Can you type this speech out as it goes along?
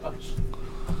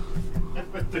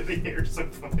through the air. So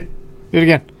funny. Do it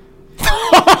again.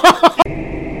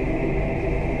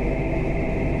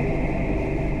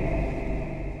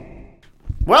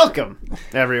 Welcome,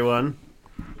 everyone,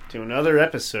 to another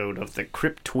episode of the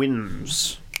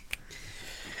Cryptwins.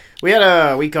 We had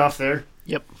a week off there.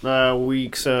 Yep.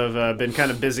 Weeks have been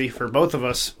kind of busy for both of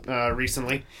us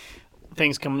recently.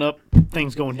 Things coming up,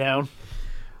 things going down.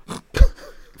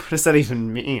 What does that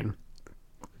even mean?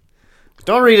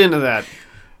 Don't read into that.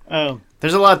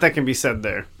 There's a lot that can be said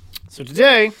there. So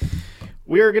today,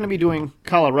 we are going to be doing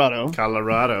Colorado.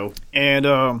 And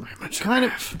kind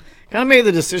of made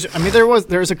the decision. I mean,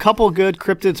 there's a couple good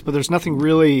cryptids, but there's nothing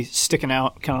really sticking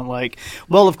out. Kind of like,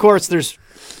 well, of course, there's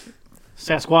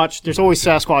Sasquatch. There's always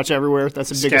Sasquatch everywhere. That's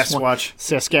the biggest one.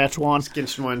 Saskatchewan.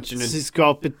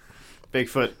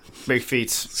 Bigfoot. Big feet.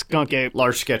 Skunk ape.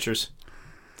 Large Skechers.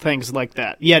 Things like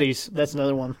that. Yetis. That's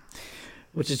another one.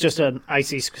 Which is just an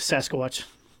icy Sasquatch.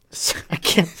 I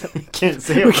can't say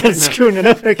it. We can't screwing it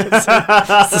up. I can say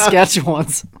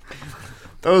Saskatchewans.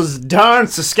 Those darn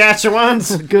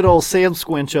Saskatchewans. Good old Sam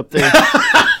Squinch up there.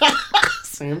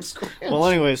 Sam Squinch. Well,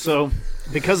 anyway, so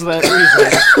because of that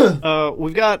reason,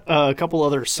 we've got a couple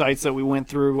other sites that we went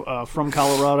through from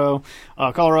Colorado.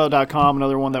 Colorado.com,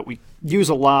 another one that we use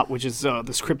a lot, which is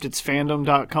this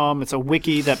cryptidsfandom.com. It's a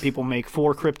wiki that people make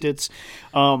for cryptids.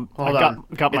 Hold on.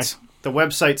 The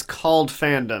website's called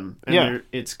Fandom, and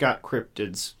it's got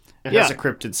cryptids. It has a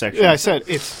cryptid section. Yeah, I said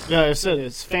it's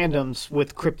fandoms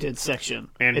with cryptid section.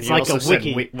 And it's you like also a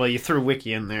wiki. Well, you threw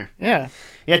wiki in there. Yeah,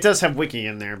 it does have wiki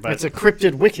in there, but it's a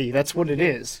cryptid wiki. That's what it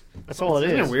is. That's all it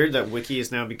is. Isn't it weird that wiki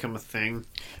has now become a thing?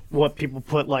 What people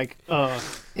put like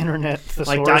internet thesaurus,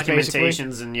 like documentations,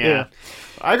 basically. and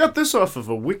I got this off of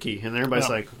a wiki, and everybody's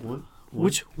like, what?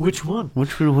 Which one?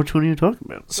 Which one are you talking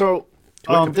about? So.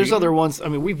 There's other ones. I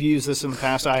mean, we've used this in the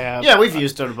past. I have. Yeah, we've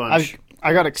used it a bunch.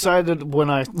 I got excited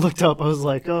when I looked up. I was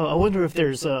like, oh, I wonder if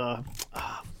there's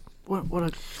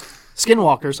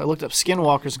skinwalkers. I looked up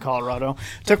skinwalkers in Colorado.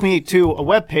 It took me to a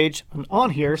web page on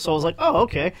here, so I was like, oh,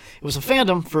 okay. It was a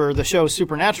fandom for the show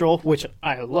Supernatural, which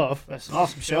I love. That's an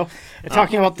awesome show. And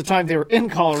talking about the time they were in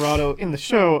Colorado in the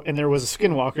show, and there was a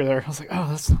skinwalker there. I was like, oh,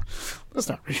 that's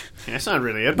not really. Yeah, that's not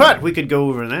really it. But we could go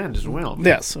over that as well.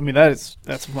 Yes, I mean that's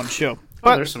a fun show.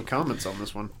 But there's some comments on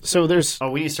this one. So there's. Oh,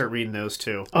 we need to start reading those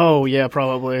too. Oh yeah,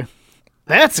 probably.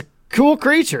 That's a cool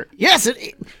creature. Yes,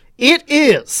 it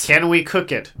is. Can we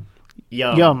cook it?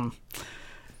 Yum.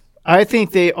 I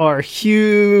think they are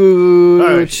huge.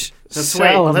 All right.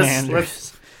 Salamanders.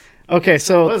 Let's okay,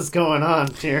 so what's going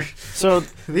on here? So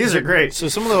these are great. So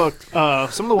some of the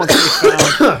ones that we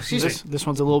found. Excuse me. This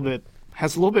one's has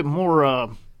a little bit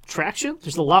more traction.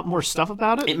 There's a lot more stuff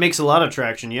about it. It makes a lot of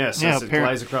traction. Yes, yeah, as it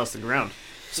flies across the ground.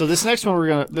 So this next one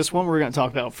we're gonna talk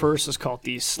about first is called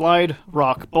the Slide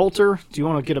Rock Bolter. Do you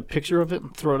want to get a picture of it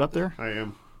and throw it up there? I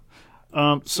am.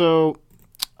 So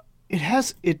it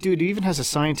even has a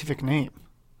scientific name.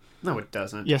 No, it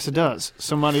doesn't. Yes, it does.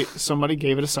 Somebody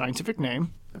gave it a scientific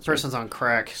name. That person's on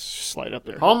crack. Slide up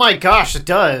there. Oh my gosh, it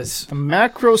does. A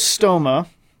macrostoma.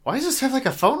 Why does this have like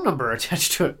a phone number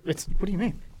attached to it? What do you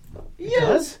mean? It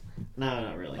does? No,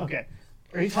 not really. Okay.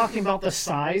 Are you talking about the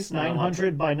size,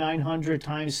 900 by 900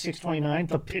 times 629,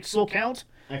 the pixel count?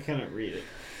 I couldn't read it.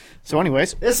 So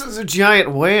anyways. This is a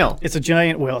giant whale. It's a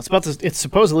giant whale. It's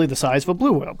supposedly the size of a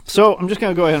blue whale. So I'm just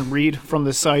going to go ahead and read from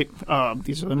this site.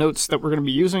 These are the notes that we're going to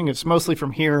be using. It's mostly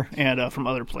from here and from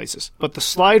other places. But the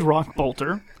Slide Rock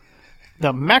Bolter,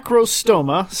 the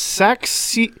Macrostoma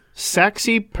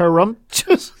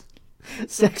saxyperumptuous.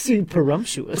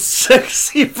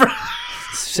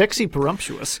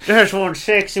 Sexyperumptuous. There's one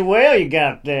sexy whale you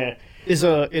got there. It is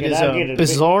a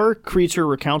bizarre creature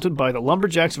recounted by the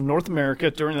lumberjacks of North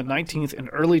America during the 19th and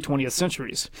early 20th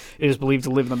centuries. It is believed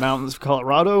to live in the mountains of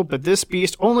Colorado, but this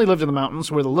beast only lived in the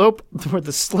mountains where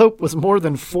the slope was more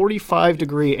than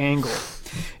 45-degree angle.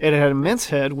 It had an immense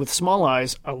head with small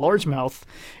eyes, a large mouth,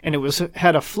 and it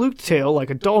had a fluked tail like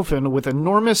a dolphin with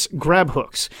enormous grab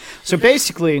hooks. So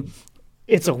basically,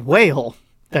 it's a whale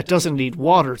that doesn't need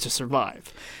water to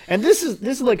survive. And this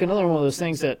is like another one of those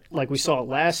things that like we saw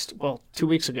 2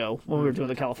 weeks ago when we were doing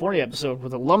the California episode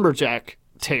with the lumberjack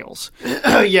tails.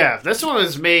 Yeah, this one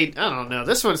is made, I don't know.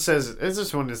 This one is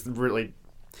really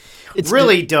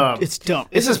really dumb. It's dumb.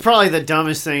 This is probably the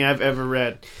dumbest thing I've ever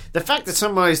read. The fact that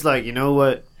somebody's like, you know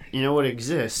what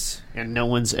exists and no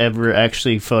one's ever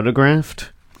actually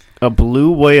photographed? A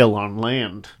blue whale on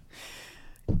land.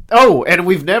 Oh, and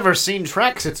we've never seen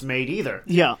tracks it's made either.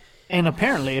 Yeah, and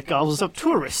apparently it gobbles up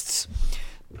tourists.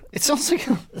 It sounds like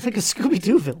a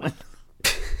Scooby-Doo villain.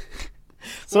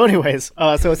 So anyways,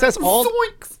 so it says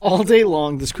all day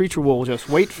long, this creature will just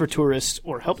wait for tourists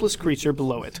or helpless creature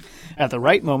below it. At the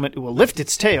right moment, it will lift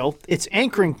its tail, its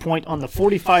anchoring point on the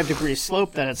 45-degree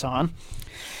slope that it's on,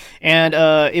 and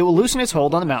it will loosen its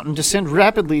hold on the mountain, descend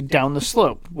rapidly down the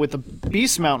slope. With the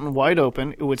beast mountain wide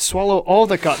open, it would swallow all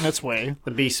that got in its way.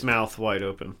 The beast mouth wide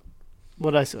open.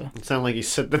 What'd I say? It sounded like you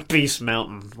said the beast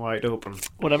mountain wide open.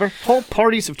 Whatever. Whole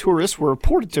parties of tourists were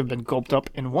reported to have been gulped up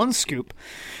in one scoop,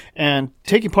 and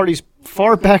taking parties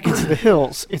far back into the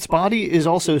hills. Its body is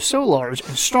also so large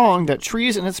and strong that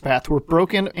trees in its path were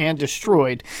broken and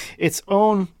destroyed. Its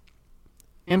own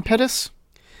impetus?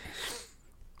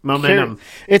 Momentum.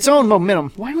 Its own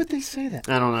momentum. Why would they say that?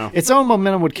 I don't know. Its own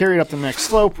momentum would carry it up the next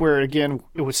slope, where, again,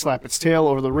 it would slap its tail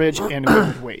over the ridge, and it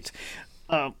would wait.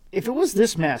 If it was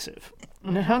this massive,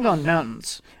 and it hung on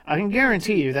mountains, I can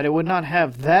guarantee you that it would not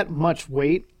have that much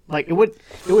weight. Like, it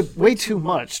would weigh too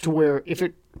much to where if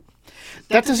it...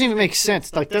 That doesn't even make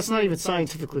sense. Like, that's not even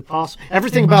scientifically possible.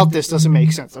 Everything about this doesn't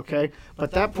make sense, okay?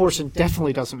 But that portion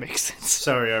definitely doesn't make sense.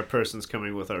 Sorry, our person's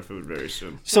coming with our food very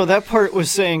soon. So that part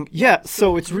was saying, yeah,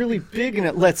 so it's really big and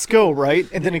it lets go, right?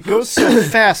 And then it goes so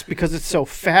fast because it's so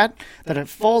fat that it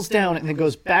falls down and then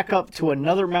goes back up to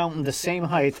another mountain the same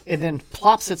height and then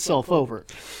plops itself over.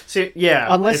 See, yeah,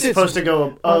 unless it's supposed to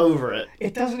go over it.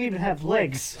 It doesn't even have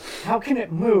legs. How can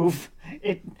it move?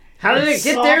 How did it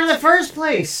get there in the first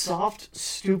place? Soft,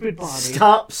 stupid body.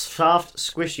 Soft,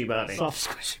 squishy body. Soft,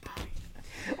 squishy body.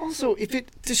 Also, if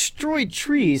it destroyed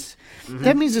trees,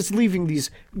 that means it's leaving these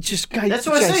just guys. That's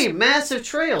what I'm saying. Massive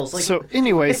trails. Like, so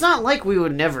anyway, it's not like we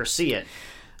would never see it.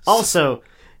 Also,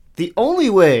 the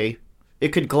only way it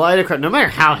could glide across, no matter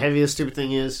how heavy this stupid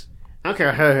thing is, I don't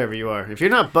care how heavy you are. If you're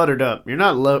not buttered up, you're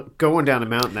not going down a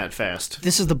mountain that fast.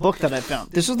 This is the book that I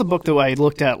found. This is the book that I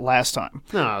looked at last time.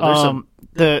 No,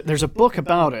 there's a book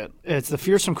about it. It's The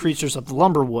Fearsome Creatures of the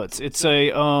Lumber Woods. It's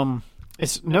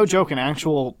it's no joke, an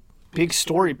actual big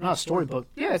story, not a storybook.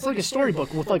 Yeah, it's like a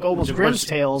storybook with like almost Grimm's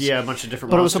tales. Yeah, a bunch of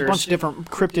different but monsters. But it was a bunch of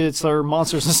different cryptids or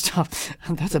monsters and stuff.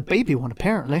 That's a baby one,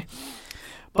 apparently.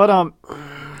 But,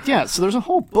 yeah, so there's a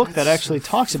whole book that actually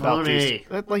talks about these.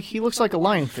 Like, he looks like a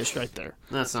lionfish right there.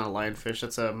 That's not a lionfish.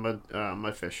 That's a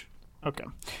mudfish. Okay.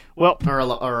 Well,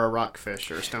 or a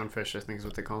rockfish or a stonefish, I think is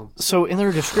what they call them. So in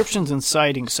their descriptions and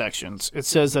sighting sections, it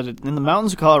says that in the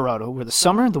mountains of Colorado, where the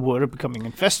summer and the wood are becoming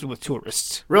infested with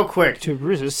tourists. Real quick.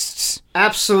 Tourists.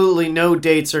 Absolutely no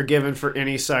dates are given for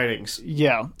any sightings.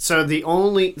 Yeah. So the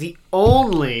only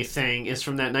thing is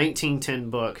from that 1910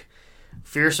 book,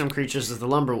 Fearsome Creatures of the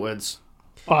Lumberwoods.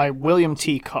 By William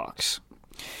T. Cox.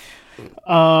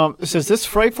 It says, this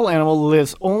frightful animal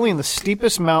lives only in the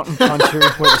steepest mountain country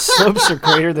where the slopes are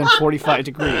greater than 45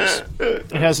 degrees.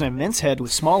 It has an immense head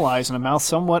with small eyes and a mouth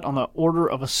somewhat on the order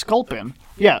of a sculpin.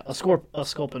 Yeah, a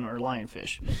sculpin or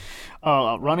lionfish.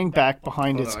 Running back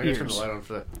behind its ears. Turn the light on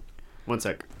for that. 1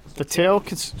 sec. The tail...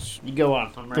 You go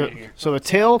on. I'm right here. So the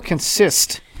tail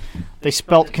consists... They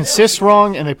spelt consist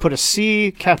wrong, and they put a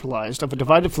C capitalized of a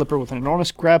divided flipper with an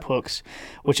enormous grab hooks,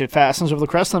 which it fastens over the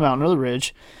crest of the mountain or the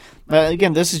ridge.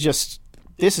 Again, this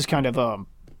is kind of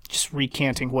just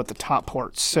recanting what the top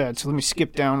part said. So let me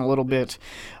skip down a little bit.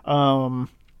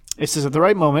 It says, at the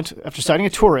right moment, after sighting a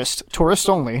tourist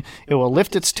only, it will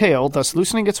lift its tail, thus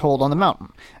loosening its hold on the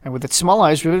mountain. And with its small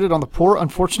eyes riveted on the poor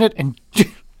unfortunate and...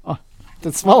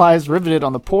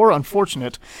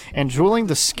 and drooling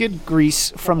the skid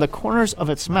grease from the corners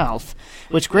of its mouth,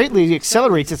 which greatly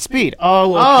accelerates its speed.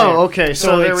 Oh, okay.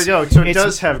 So there we go. So it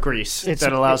does have grease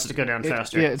that allows it to go down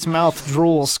faster. Yeah, its mouth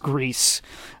drools grease,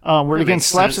 where it again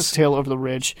slaps its tail over the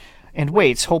ridge and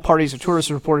waits. Whole parties of tourists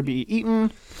are reported to be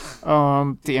eaten.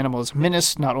 The animal is a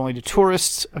menace not only to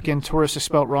tourists, again, tourists are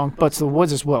spelt wrong, but to the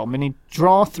woods as well. Many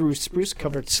draw through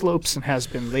spruce-covered slopes and has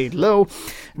been laid low,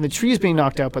 and the trees being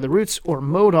knocked out by the roots or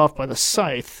mowed off by the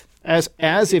scythe,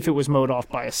 as if it was mowed off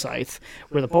by a scythe,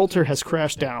 where the bolter has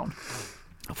crashed down.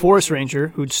 A forest ranger,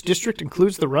 whose district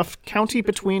includes the rough county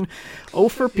between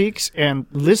Ophir Peaks and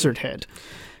Lizard Head.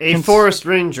 A forest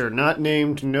ranger, not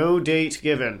named, no date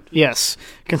given. Yes.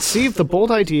 Conceived the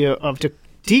bold idea of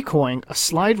decoying a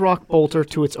slide rock bolter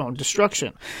to its own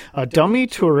destruction. A dummy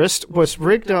tourist was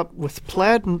rigged up with a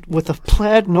plaid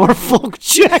Norfolk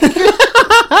jacket.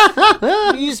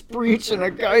 He's breaching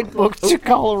a guidebook to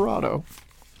Colorado.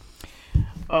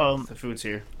 The food's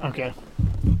here. Okay.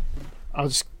 I'll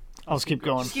just keep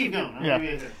going. Just keep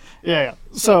going. Yeah.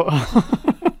 So,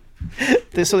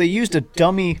 so they used a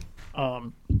dummy.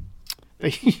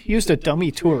 They used a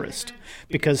dummy tourist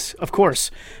because, of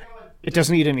course, it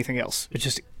doesn't eat anything else.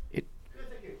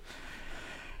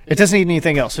 It doesn't eat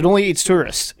anything else. It only eats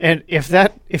tourists. And if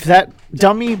that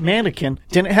dummy mannequin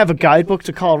didn't have a guidebook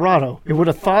to Colorado, it would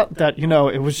have thought that,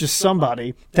 it was just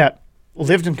somebody that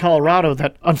lived in Colorado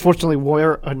that unfortunately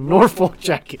wore a Norfolk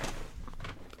jacket.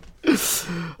 I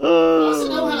also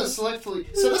know how to selectively...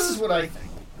 So this is what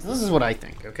I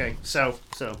think. Okay? So...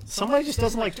 Somebody just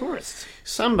doesn't like tourists.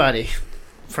 Somebody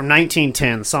from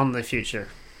 1910 saw in the future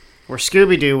where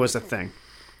Scooby-Doo was a thing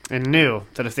and knew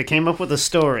that if they came up with a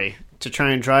story to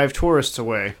try and drive tourists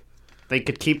away, they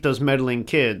could keep those meddling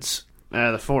kids out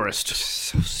of the forest.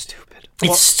 So stupid.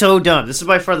 It's so dumb. This is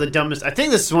by far the dumbest. I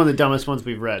think this is one of the dumbest ones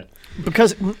we've read.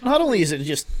 Because not only is it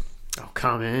just...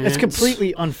 comments. It's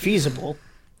completely unfeasible,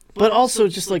 but also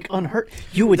just like unheard.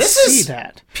 You would see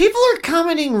that. People are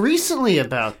commenting recently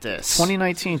about this.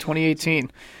 2019,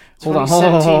 2018.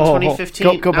 2017,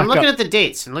 2015. Go back I'm looking up. at the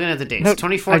dates. No,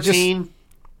 2014,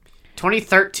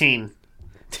 2013.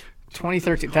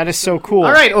 2013. That is so cool.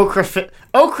 All right, Orca fin.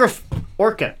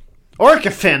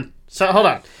 So hold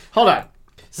on.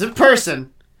 This is a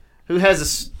person who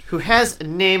has a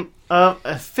name of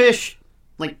a fish,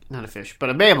 like not a fish,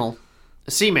 but a mammal,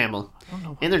 a sea mammal,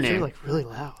 in their name. You're like really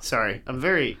loud. Sorry, I'm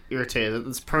very irritated that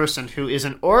this person who is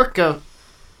an orca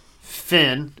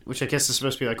fin, which I guess is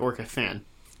supposed to be like orca fin.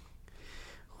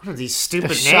 What are these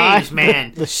stupid names,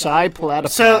 man? The shy platypi.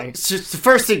 So the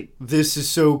first thing, this is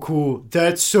so cool.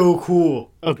 That's so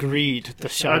cool. Agreed. The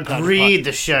shy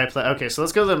platypi. Okay, so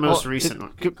let's go to the most recent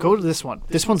one. Go to this one.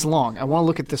 This one's long. I want to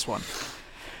look at this one.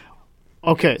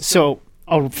 Okay, so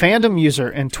a fandom user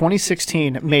in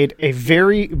 2016 made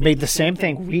the same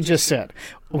thing we just said.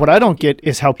 What I don't get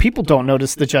is how people don't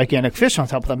notice the gigantic fish on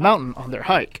top of the mountain on their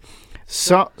hike.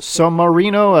 So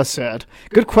Marinoa said,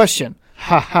 "Good question.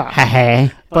 Ha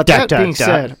ha. But that being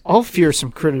said, all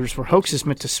fearsome critters were hoaxes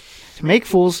meant to make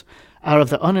fools out of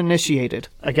the uninitiated,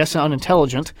 I guess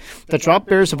unintelligent. The drop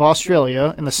bears of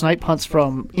Australia and the snipe hunts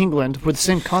from England were the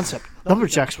same concept.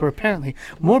 Lumberjacks were apparently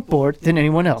more bored than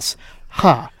anyone else.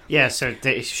 Ha." Yeah, so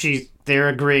they're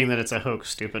agreeing that it's a hoax,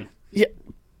 stupid. Yeah,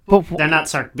 but they're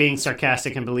not being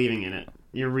sarcastic and believing in it.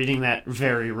 You're reading that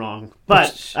very wrong.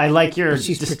 But I like your...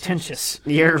 She's pretentious.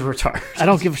 You're retarded. I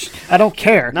don't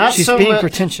care. She's being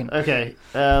pretentious. Okay.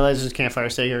 Legends, campfire,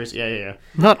 stagers. Yeah.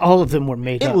 Not all of them were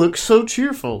made up. It looks so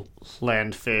cheerful.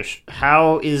 Landfish.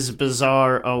 How is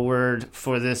bizarre a word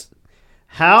for this?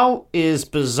 How is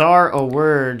bizarre a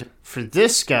word for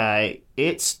this guy?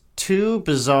 It's too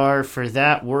bizarre for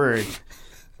that word.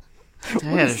 I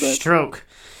had a stroke.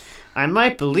 I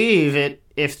might believe it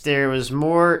if there was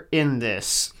more in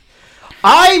this.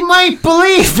 I might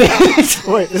believe it!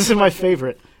 Wait, this is my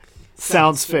favorite.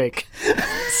 Sounds fake.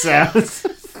 Sounds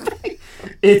fake.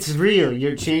 It's real.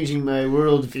 You're changing my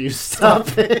worldview.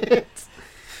 Stop it.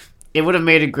 It would have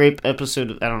made a great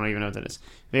episode of... I don't even know what that is.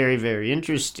 Very, very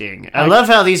interesting. I love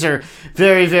how these are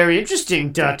very, very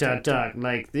interesting. ...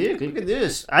 Like, look at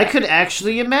this. I could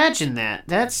actually imagine that.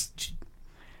 That's...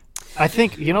 I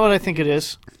think... You know what I think it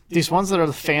is? These ones that are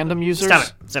the fandom users...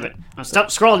 Stop it. Stop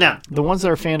scrolling down. The ones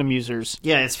that are fandom users...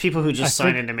 Yeah, it's people who just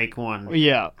sign in to make one.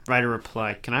 Yeah. Write a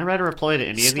reply. Can I write a reply to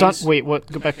any of these? Wait,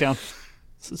 what? Go back down.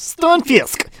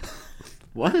 Stunfisk.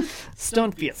 What?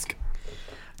 Stunfisk.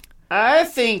 I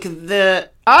think the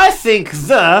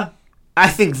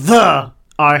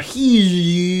are huge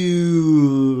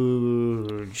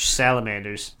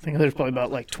salamanders. I think there's probably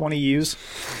about like 20 U's.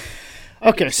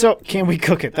 Okay, so can we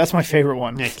cook it? That's my favorite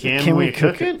one. Yeah, can we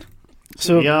cook it?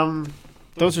 So Yum.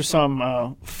 Those are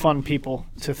some fun people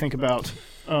to think about.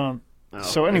 So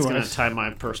anyways, it's going to tie my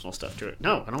personal stuff to it.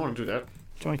 No, I don't want to do that.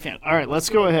 Join fan. All right, let's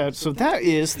go ahead. So that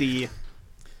is the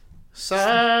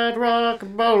Slide Rock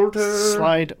Bolter.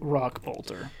 Slide Rock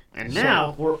Bolter. And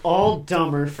now we're all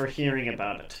dumber for hearing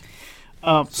about it.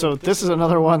 So this is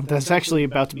another one that's actually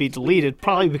about to be deleted,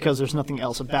 probably because there's nothing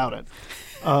else about it.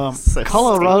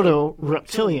 Colorado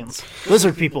reptilians,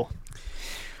 lizard people,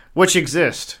 which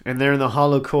exist, and they're in the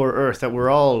hollow core Earth that we're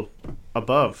all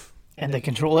above, and they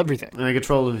control everything. And they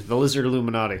control the lizard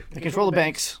Illuminati. They control the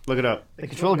banks. Look it up. They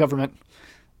control the government,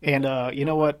 and you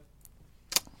know what?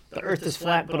 The Earth is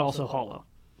flat, but also hollow.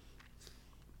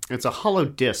 It's a hollow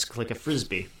disc, like a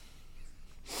frisbee.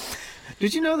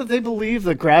 Did you know that they believe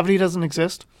that gravity doesn't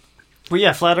exist? Well,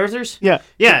 yeah, flat earthers? Yeah.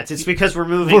 Yeah, it's because we're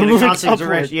moving in a constant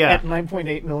direction. Yeah. At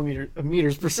 9.8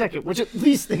 meters per second, which at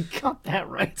least they got that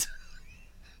right.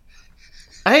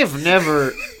 I have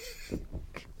never...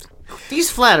 These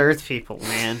flat earth people,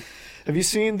 man. Have you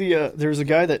seen the... there's a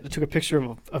guy that took a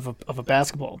picture of a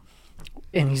basketball,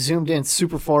 and he zoomed in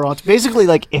super far on. Basically,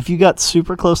 like, if you got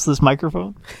super close to this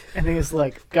microphone, and he was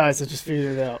like, guys, I just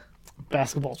figured it out.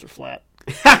 Basketballs are flat.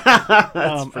 That's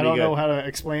I pretty don't good. know how to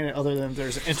explain it other than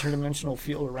there's an interdimensional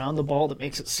field around the ball that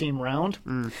makes it seem round.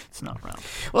 It's not round.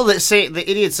 Well, they say the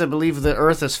idiots that believe the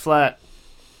Earth is flat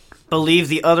believe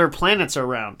the other planets are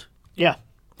round. Yeah.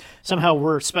 Somehow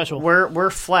we're special. We're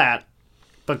flat,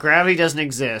 but gravity doesn't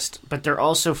exist. But they're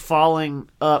also falling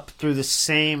up through the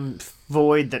same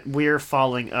void that we're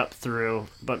falling up through.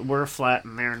 But we're flat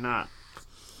and they're not.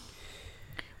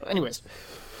 Anyways,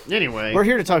 Anyway, we're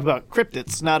here to talk about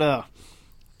cryptids, not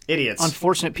idiots.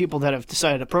 unfortunate people that have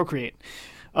decided to procreate.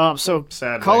 So,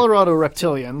 Sadly. Colorado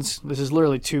reptilians, this is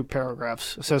literally 2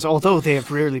 paragraphs, it says, although they have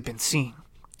rarely been seen,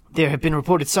 there have been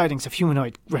reported sightings of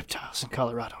humanoid reptiles in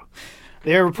Colorado.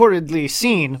 They are reportedly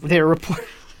seen,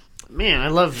 Man, I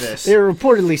love this. they are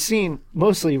reportedly seen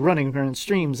mostly running around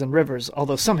streams and rivers,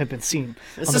 although some have been seen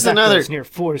This on the is backroads another- near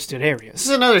forested areas. This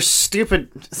is another stupid.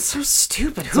 It's so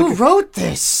stupid. Who wrote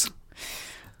this?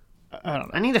 I don't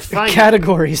know. I need to find.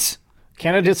 Categories.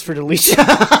 Candidates for deletion.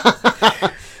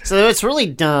 So it's really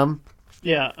dumb.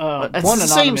 Yeah, It's one the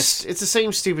anonymous. same. It's the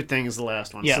same stupid thing as the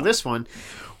last one. Yeah. So this one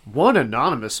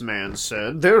anonymous man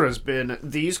said there has been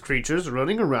these creatures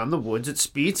running around the woods at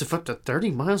speeds of up to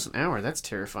 30 miles an hour. That's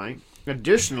terrifying.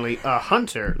 Additionally, a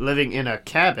hunter living in a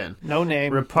cabin. No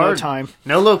name, no Report- time.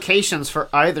 No locations for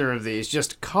either of these.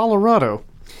 Just Colorado.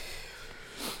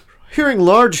 Hearing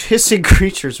large hissing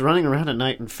creatures running around at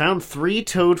night and found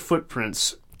 3-toed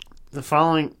footprints. The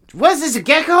following. What is this, a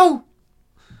gecko?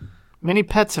 Many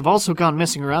pets have also gone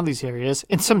missing around these areas,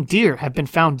 and some deer have been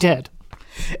found dead.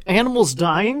 Animals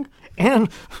dying and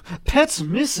pets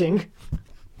missing.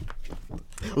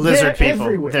 Lizard They're people.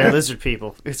 everywhere. They're lizard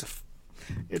people. It's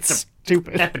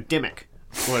stupid. Epidemic.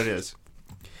 What it is.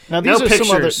 Now No these are some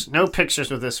other. pictures. No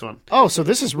pictures with this one. Oh, so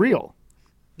this is real.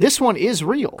 This one is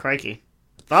real. Crikey.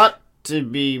 Thought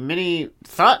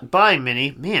by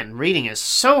many. Man, reading is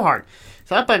so hard.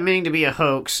 Thought by many to be a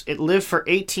hoax, it lived for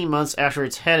 18 months after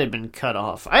its head had been cut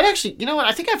off. I'd actually, you know what?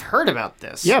 I think I've heard about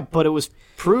this. Yeah, but it was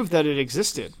proved that it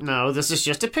existed. No, this is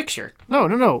just a picture.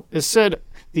 No. It said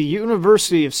the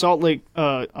University of Salt Lake.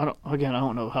 I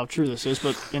don't know how true this is,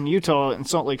 but in Utah, in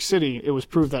Salt Lake City, it was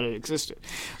proved that it existed.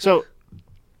 So,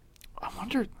 I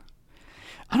wonder.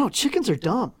 I don't know. Chickens are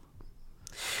dumb.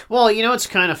 Well, you know what's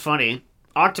kind of funny?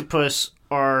 Octopus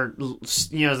are,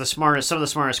 you know, some of the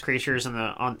smartest creatures in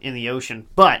the ocean,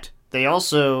 but they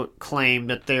also claim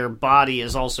that their body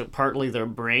is also partly their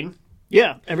brain.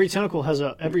 Yeah, every tentacle has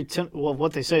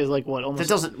what they say is like what almost. It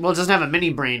doesn't have a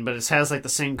mini brain, but it has like the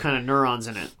same kind of neurons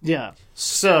in it. Yeah.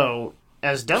 So,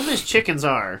 as dumb as chickens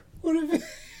are,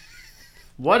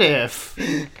 what if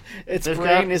its they've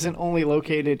brain got- isn't only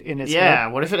located in its yeah,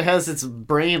 head? what if it has its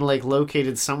brain like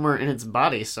located somewhere in its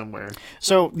body somewhere?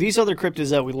 So these other cryptids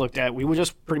that we looked at, we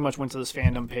just pretty much went to this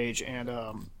fandom page and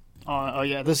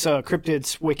this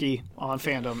cryptids wiki on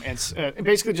fandom, and it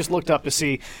basically just looked up to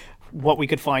see what we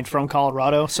could find from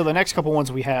Colorado. So the next couple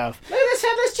ones we have, Look at this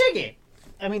headless chicken.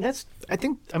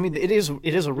 it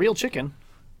is a real chicken.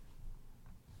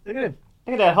 Look at him.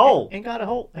 Look at that hole. Ain't got a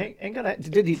hole. Ain't got a.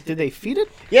 Did they feed it?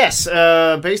 Yes,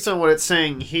 based on what it's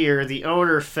saying here, the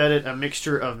owner fed it a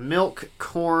mixture of milk,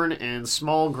 corn, and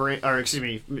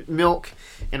milk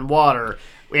and water,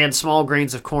 and small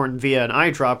grains of corn via an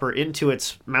eyedropper into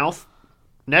its mouth,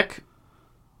 neck.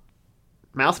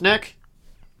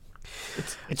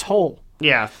 It's whole.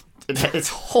 Yeah, it's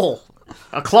whole.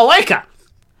 A cloaca.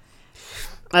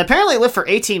 Apparently, it lived for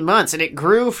 18 months, and it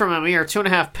grew from a mere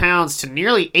 2.5 pounds to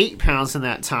nearly 8 pounds in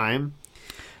that time.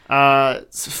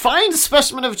 It's a fine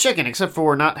specimen of chicken, except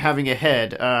for not having a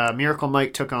head. Miracle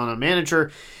Mike took on a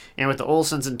manager, and with the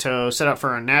Olsons in tow, set out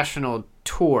for a national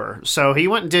tour. So he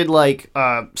went and did like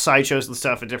sideshows and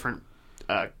stuff at different,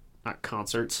 not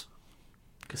concerts,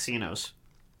 casinos,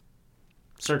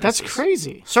 circuses. That's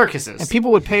crazy. Circuses. And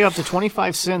people would pay up to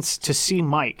 25 cents to see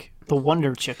Mike, the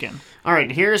Wonder Chicken. All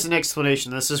right, here's an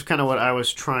explanation. This is kind of what I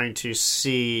was trying to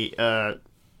see.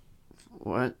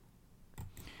 What?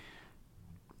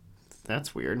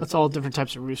 That's weird. That's all different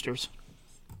types of roosters.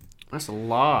 That's a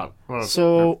lot. Well,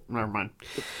 So- never mind.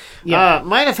 Yeah.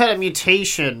 Might have had a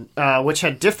mutation which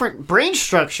had different brain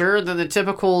structure than the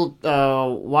typical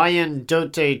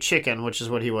Wyandotte chicken, which is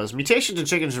what he was. Mutations in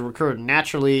chickens have occurred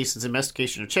naturally since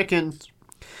domestication of chickens.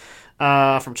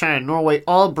 From China and Norway,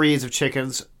 all breeds of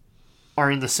chickens are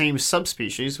in the same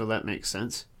subspecies, well, that makes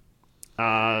sense.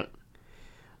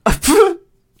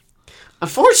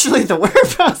 Unfortunately, the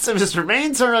whereabouts of his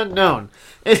remains are unknown.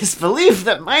 It is believed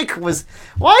that Mike was...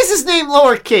 Why is his name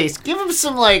lowercase? Give him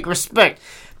some, respect.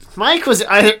 Mike was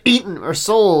either eaten or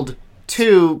sold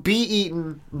to be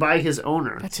eaten by his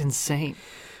owner. That's insane.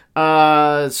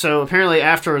 So apparently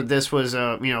after this was,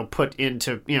 put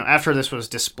into, after this was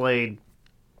displayed,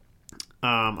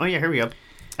 oh yeah, here we go.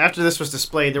 After this was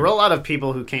displayed, there were a lot of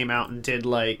people who came out and did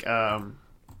like,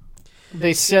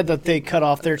 they said that they cut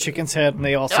off their chicken's head and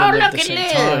they also lived at the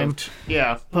same time.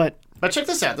 Yeah. But check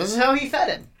this out. This is how he fed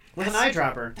it. With an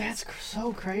eyedropper. That's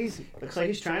so crazy. Looks like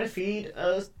he's trying to feed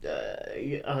I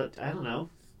don't know,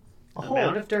 a hole.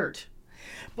 mound of dirt.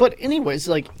 But anyways,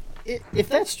 like, if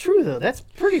that's true, though, that's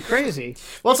pretty crazy.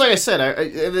 Well, it's like I said,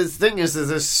 the thing is that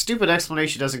this stupid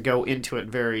explanation doesn't go into it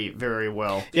very, very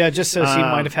well. Yeah, it just says he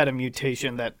might have had a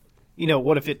mutation that,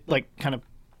 what if it, like, kind of...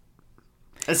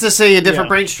 It's just say a different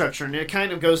brain structure, and it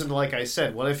kind of goes into, like I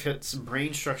said, what if its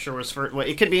brain structure was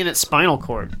it could be in its spinal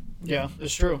cord. Yeah,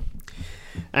 it's true.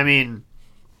 I mean,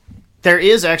 there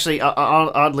is actually,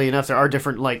 oddly enough, there are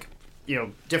different, like,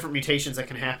 different mutations that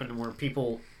can happen where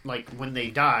people, like, when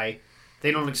they die,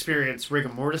 they don't experience rigor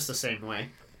mortis the same way.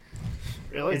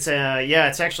 Really? It's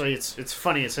it's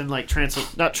funny. It's in, like,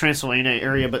 not Transylvania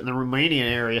area, but in the Romanian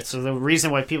area. So the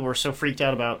reason why people were so freaked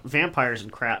out about vampires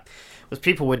and crap was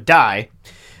people would die,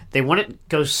 they wouldn't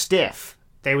go stiff,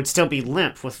 they would still be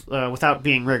limp without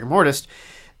being rigor mortis,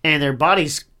 and their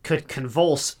bodies could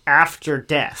convulse after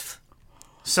death.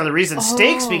 So the reason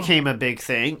stakes became a big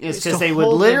thing is because they would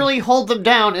literally hold them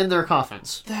down in their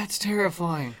coffins. That's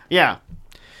terrifying. Yeah.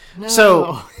 No.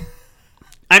 So,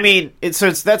 I mean,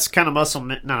 that's kind of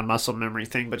not a muscle memory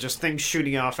thing, but just things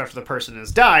shooting off after the person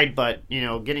has died, but,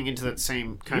 getting into that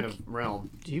same kind of realm.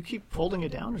 Do you keep folding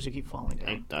it down, or does it keep falling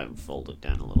down? I fold it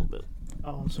down a little bit.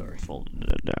 Oh, I'm sorry. Folding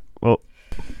it down. Well,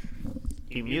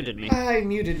 you muted me. I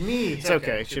muted me. It's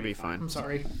okay. It should be fine. I'm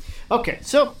sorry. Okay,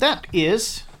 so that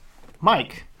is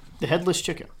Mike, the headless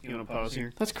chicken. You want to pause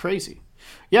here? That's crazy.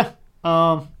 Yeah.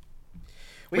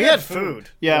 We had food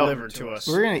delivered to us.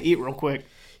 We're going to eat real quick.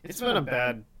 It's been a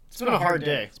hard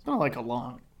day. It's been like a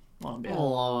long day. A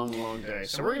long day.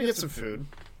 So we're going to get some food.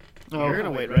 You're going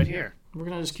to wait right here. We're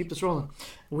going to just keep this rolling.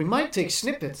 We might take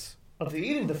snippets of the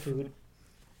eating the food.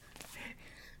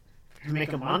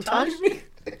 Make a montage?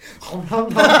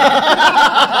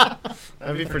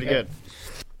 That'd be pretty good.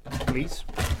 Please.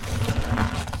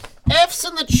 F's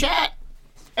in the chat.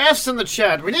 F's in the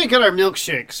chat. We didn't get our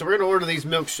milkshake, so we're going to order these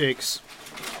milkshakes.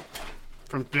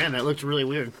 Man, that looked really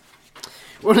weird.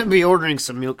 We're going to be ordering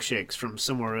some milkshakes from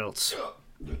somewhere else.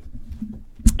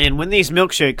 And when these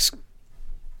milkshakes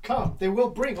come, they will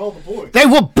bring all the boys. They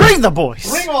will bring the boys.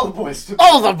 Bring all the boys.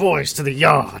 All the boys to the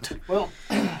yard. Well,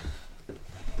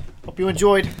 hope you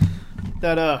enjoyed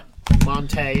that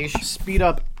montage. Speed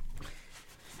up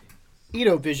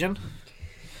Edo-Vision.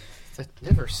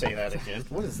 Never say that again.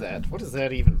 What is that? What is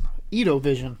that even?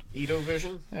 Edo-Vision.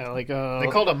 Edo-Vision? Yeah, like they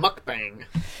call it a mukbang.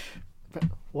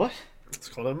 What? It's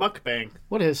called a mukbang.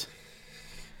 What is?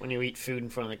 When you eat food in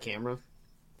front of the camera.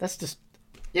 That's just...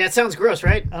 Yeah, it sounds gross,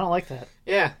 right? I don't like that.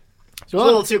 Yeah. It's a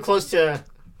little too close to...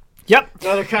 Yep.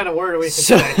 Another kind of word we could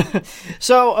say.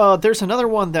 So, there's another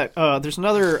one that... there's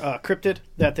another cryptid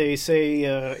that they say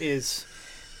is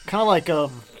kind of like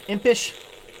impish.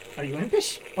 Are you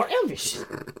impish or elvish?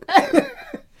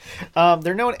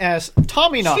 They're known as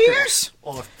Tommyknockers. Cheers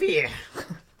or fear?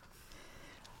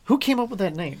 Who came up with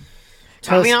that name?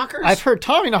 Tommyknockers? I've heard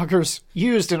Tommyknockers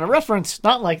used in a reference,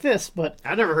 not like this, but...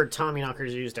 I've never heard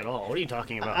Tommyknockers used at all. What are you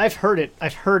talking about? I've heard it.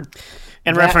 I've heard...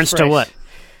 In reference to what?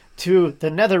 To the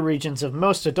nether regions of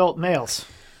most adult males.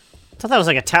 I thought that was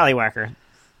like a tallywhacker.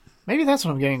 Maybe that's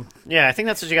what I'm getting. Yeah, I think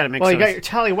that's what you got to mix Well, you got your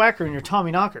tallywhacker and your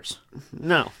Tommyknockers.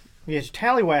 No. You got your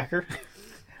tallywhacker,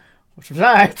 which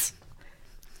resides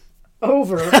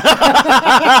over the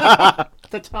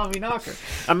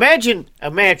Tommyknocker.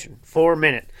 Imagine for a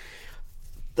minute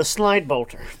the slide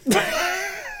bolter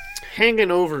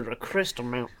hanging over the Crystal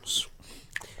Mountains.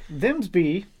 Them's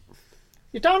be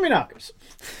your Tommyknockers.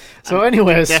 So,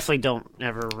 anyways, definitely don't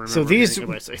ever remember. So these,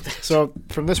 anybody say that. So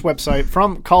from this website,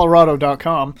 from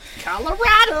Colorado.com,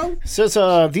 Colorado says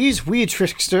these weed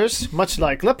tricksters, much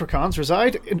like leprechauns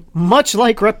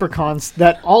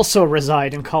that also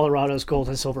reside in Colorado's gold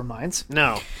and silver mines.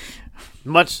 No,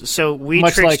 weed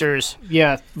tricksters. Like,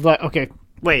 yeah, but okay.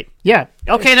 Wait. Yeah.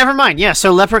 Okay, never mind. Yeah,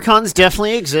 so leprechauns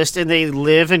definitely exist, and they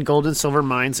live in gold and silver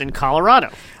mines in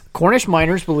Colorado. Cornish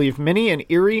miners believe many an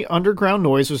eerie underground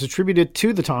noise was attributed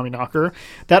to the Tommyknocker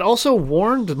that also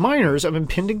warned miners of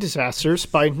impending disasters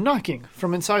by knocking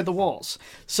from inside the walls.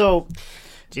 So,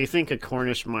 do you think a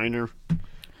Cornish miner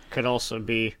could also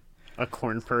be a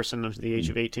corn person of the age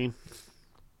of 18?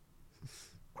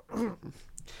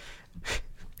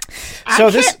 So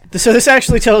this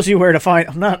actually tells you where to find.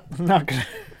 I'm not gonna.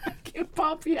 I can't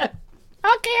pop yet.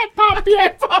 I'm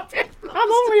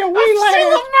only a wee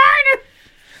lad.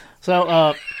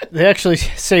 So they actually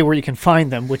say where you can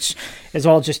find them, which is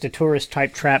all just a tourist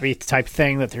type trappy type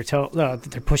thing that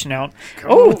they're pushing out.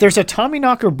 Cool. Oh, there's a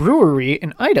Tommyknocker brewery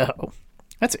in Idaho.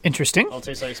 That's interesting. All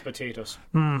tastes like potatoes.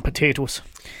 Potatoes.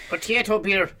 Potato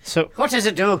beer. So what does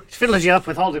it do? It fills you up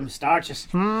with all them starches.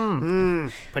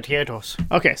 Potatoes.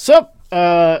 Okay, so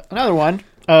another one,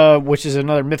 which is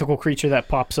another mythical creature that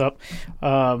pops up.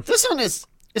 This one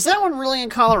is that one really in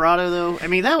Colorado, though? I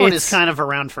mean, that one is kind of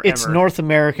around forever. It's North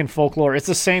American folklore. It's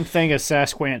the same thing as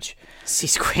Sasquatch.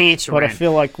 But I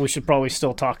feel like we should probably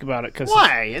still talk about it.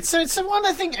 Why? It's the one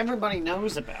I think everybody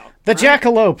knows about. The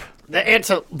jackalope. The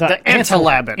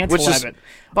antelabbit, which is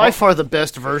by far the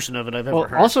best version of it I've ever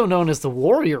heard. Also known as the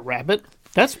warrior rabbit.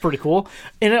 That's pretty cool.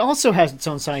 And it also has its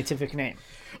own scientific name.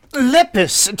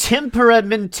 Lepus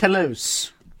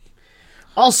temperamentalus.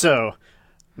 Also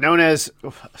known as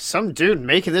some dude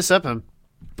making this up in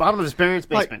bottom of his parents'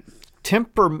 basement.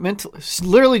 Temperamental.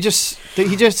 Literally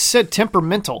he just said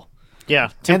temperamental.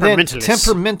 Yeah, temperamentalist.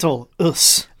 Temperamental.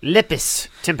 Lepus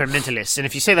temperamentalus. And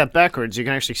if you say that backwards, you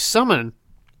can actually summon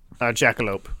a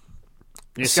jackalope.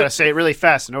 You just gotta say it really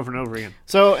fast and over again.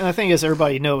 So, and the thing is,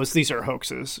 everybody knows these are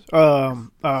hoaxes.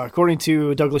 According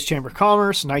to Douglas Chamber of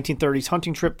Commerce, 1930s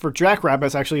hunting trip for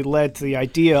jackrabbits actually led to the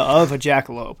idea of a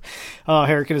jackalope.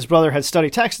 Herrick and his brother had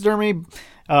studied taxidermy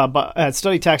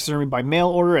by mail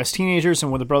order as teenagers,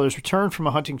 and when the brothers returned from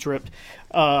a hunting trip,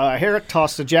 Herrick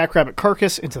tossed a jackrabbit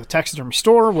carcass into the taxidermy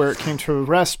store, where it came to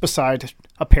rest beside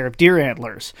a pair of deer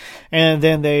antlers. And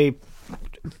then they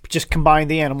just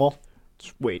combined the animal.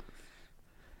 Wait.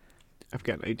 I've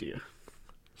got an idea.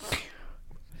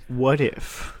 What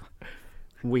if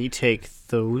we take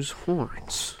those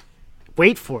horns,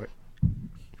 wait for it,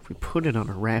 if we put it on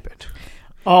a rabbit?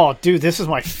 Oh, dude, this is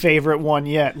my favorite one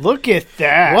yet. Look at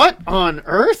that. What on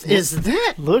earth is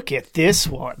that? Look at this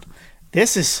one.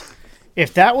 This is,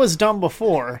 if that was done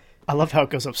before, I love how it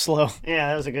goes up slow. Yeah,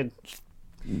 that was a good...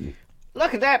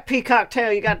 Look at that peacock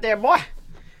tail you got there, boy.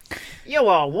 You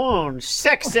are one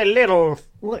sexy little...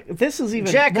 Look, this is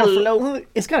even... jackalope.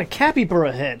 It's got a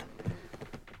capybara head.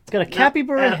 It's got a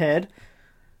capybara head.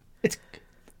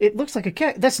 It looks like a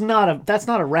cat. That's not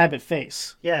a rabbit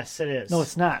face. Yes, it is. No,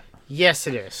 it's not. Yes,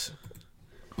 it is.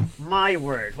 My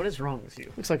word. What is wrong with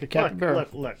you? Looks like a capybara.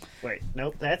 Look. Wait.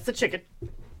 Nope, that's the chicken.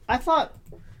 I thought...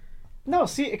 No,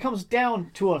 see, it comes down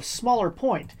to a smaller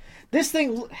point. This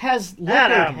thing has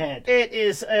leopard head. It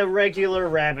is a regular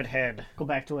rabbit head. Go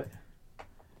back to it.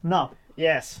 No.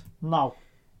 Yes. No.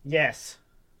 Yes.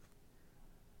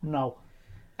 No.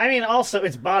 I mean, also,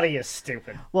 its body is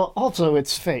stupid. Well, also,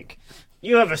 it's fake.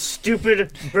 You have a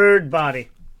stupid bird body.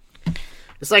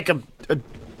 It's like a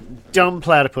dumb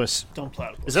platypus. Dumb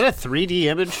platypus. Is that a 3D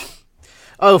image?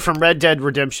 Oh, from Red Dead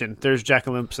Redemption. There's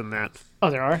jackalopes in that. Oh,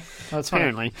 there are? That's fine.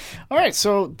 Apparently. All right,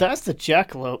 so that's the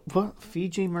jackalope. What?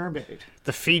 Fiji mermaid.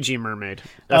 The Fiji mermaid.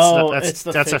 That's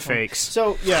a fake.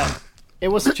 So, yeah, it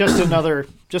was just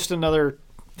another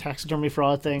taxidermy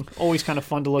fraud thing. Always kind of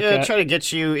fun to look at. Yeah, try to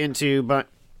get you into, but...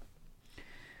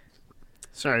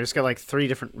 Sorry, I just got like 3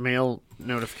 different mail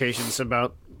notifications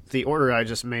about the order I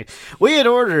just made. We had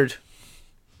ordered...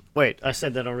 Wait, I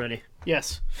said that already.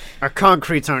 Yes. Our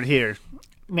concretes aren't here.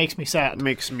 Makes me sad.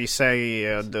 Makes me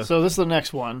sad. So this is the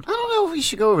next one. I don't know if we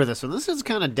should go over this one. This is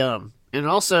kind of dumb. And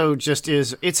also just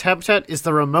its habitat is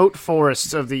the remote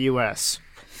forests of the U.S.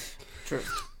 True.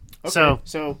 Okay,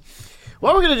 so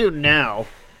what we're going to do now...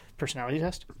 Personality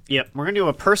test? Yep. We're going to do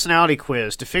a personality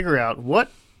quiz to figure out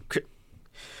what...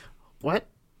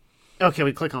 Okay,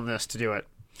 we click on this to do it.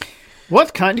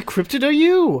 What kind of cryptid are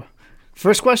you?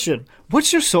 First question.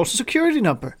 What's your social security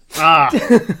number?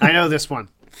 I know this one.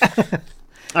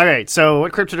 All right, so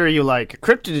what cryptid are you like? A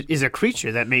cryptid is a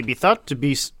creature that may be thought to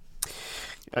be...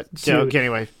 okay,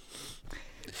 anyway.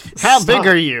 How big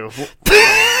are you?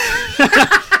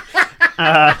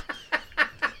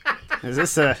 Is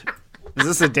this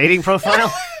a dating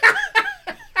profile?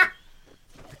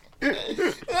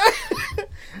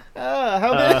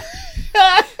 How big?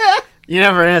 You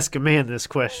never ask a man this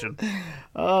question.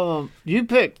 You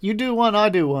pick. You do one, I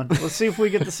do one. Let's see if we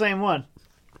get the same one.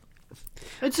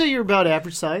 I'd say you're about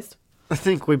average sized. I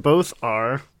think we both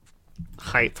are,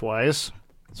 height-wise,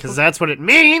 because that's what it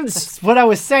means. That's what I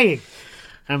was saying.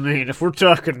 I mean, if we're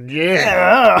talking,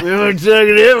 we're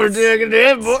talking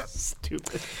it, boy.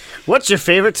 Stupid. What's your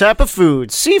favorite type of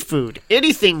food? Seafood,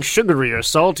 anything sugary or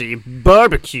salty,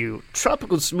 barbecue,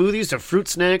 tropical smoothies or fruit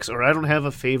snacks, or I don't have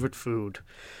a favorite food.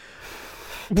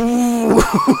 Oh,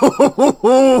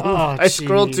 I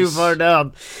scrolled too far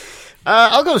down.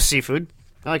 I'll go seafood.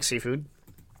 I like seafood.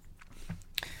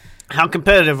 How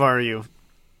competitive are you?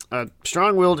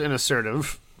 Strong-willed and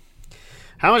assertive.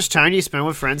 How much time do you spend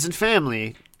with friends and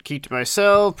family? Keep to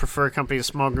myself. Prefer company of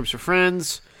small groups of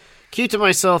friends. Keep to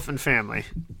myself and family.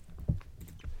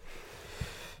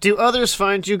 Do others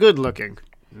find you good looking?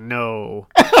 No.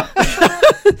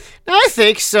 I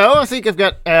think so. I think I've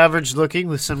got average looking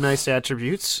with some nice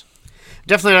attributes.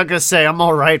 Definitely not going to say I'm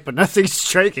all right, but nothing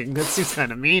striking. That seems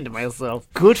kind of mean to myself.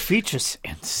 Good features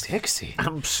and sexy.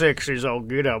 I'm 6 years old.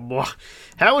 Good up, boy.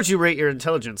 How would you rate your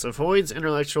intelligence? Avoids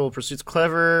intellectual pursuits.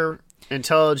 Clever,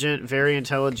 intelligent, very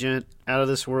intelligent, out of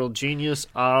this world genius,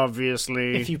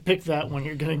 obviously. If you pick that one,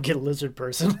 you're going to get a lizard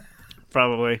person.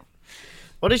 Probably.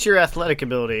 What is your athletic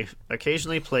ability?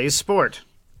 Occasionally plays sport.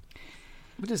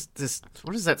 What is this?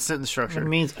 What is that sentence structure? It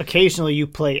means occasionally you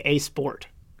play a sport.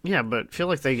 Yeah, but I feel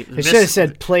like they should have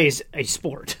said plays a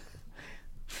sport.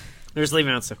 They're just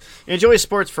leaving out stuff. Enjoy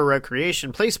sports for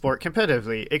recreation. Play sport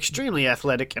competitively. Extremely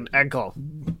athletic and agile.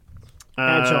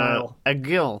 Agile.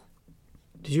 Agile.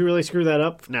 Did you really screw that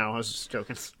up? No, I was just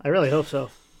joking. I really hope so.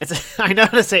 I know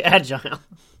how to say agile.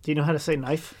 Do you know how to say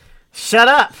knife? Shut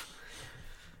up.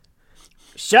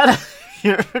 Shut up.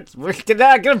 We're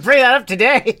not going to bring that up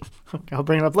today. I'll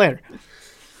bring it up later.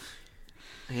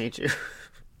 I hate you.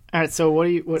 All right, so what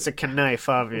do you... It's a knife,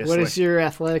 obviously. What is your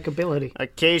athletic ability?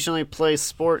 Occasionally play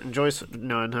sport, enjoys...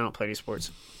 No, I don't play any sports.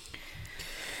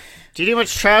 Do you do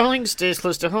much traveling? Stays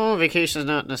close to home?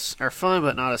 Vacations are fun,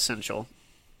 but not essential.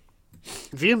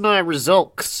 View my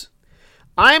results.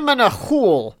 I'm an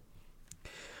Ahul.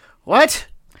 What?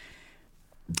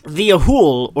 The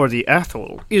Ahul, or the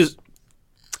Athol, is...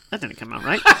 That didn't come out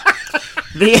right.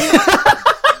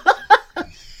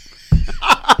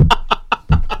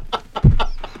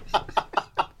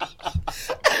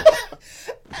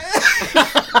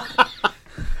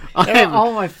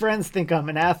 All my friends think I'm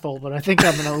an Athol, but I think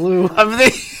I'm an Alu.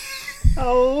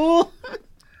 Oh.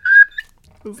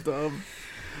 That's dumb.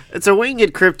 It's a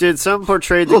winged cryptid. Some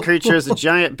portrayed the creature as a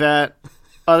giant bat.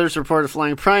 Others report a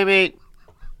flying primate.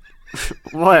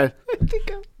 What? I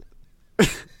think I'm...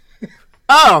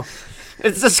 Oh!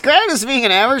 It's described as being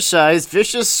an average-sized,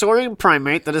 vicious, soaring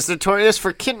primate that is notorious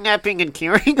for kidnapping and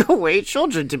carrying away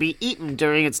children to be eaten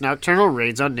during its nocturnal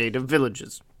raids on native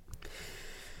villages.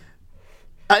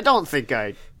 I don't think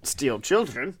I steal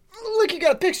children. Look, you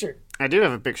got a picture. I do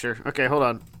have a picture. Okay, hold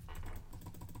on.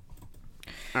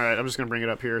 Alright, I'm just going to bring it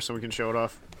up here so we can show it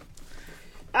off.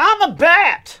 I'm a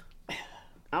bat!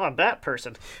 I'm a bat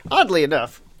person. Oddly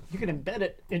enough. You can embed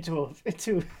it into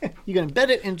you can embed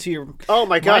it into your Oh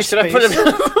my gosh, should I put it on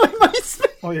my MySpace?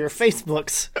 Or your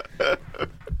Facebooks.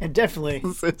 And definitely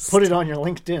put it on your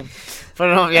LinkedIn. Put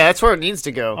it on, yeah, that's where it needs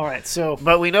to go. All right, so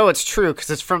but we know it's true because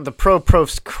it's from the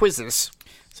Prof's quizzes.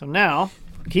 So now,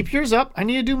 keep yours up. I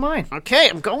need to do mine. Okay,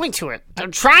 I'm going to it.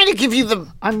 I'm trying to give you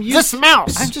this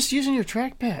mouse. I'm just using your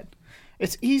trackpad.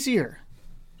 It's easier.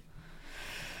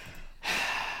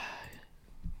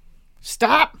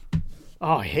 Stop.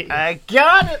 Oh, I hate you. I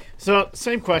got it. So,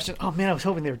 same question. Oh, man, I was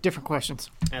hoping they were different questions.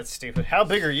 That's stupid. How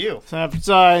big are you? Sample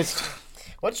sized.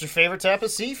 What's your favorite type of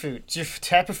seafood? Your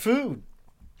type of food?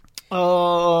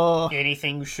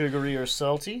 Anything sugary or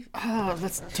salty? Oh,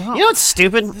 that's dumb. You know what's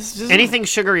stupid? Anything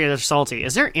sugary or salty.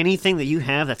 Is there anything that you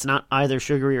have that's not either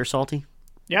sugary or salty?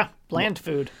 Yeah, bland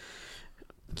food.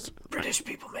 British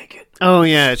people make it. Oh,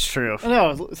 yeah, it's true.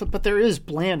 No, but there is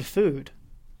bland food.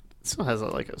 It still has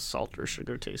a salt or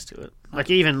sugar taste to it. Like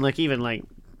even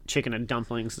chicken and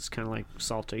dumplings is kind of like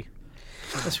salty.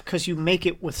 That's because you make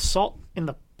it with salt in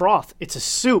the broth. It's a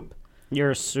soup.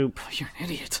 You're a soup. You're an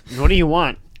idiot. What do you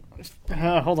want?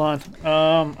 Hold on.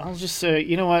 I'll just say,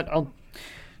 you know what? I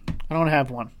don't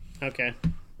have one. Okay.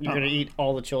 You're gonna eat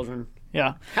all the children.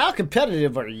 Yeah. How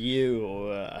competitive are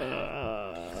you?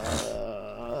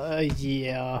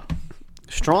 Yeah.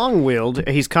 Strong-willed.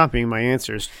 He's copying my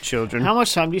answers, children. How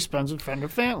much time do you spend with friend or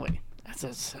family?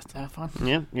 That's that fun.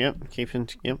 Yep. Yep.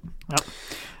 You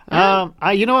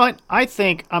know what? I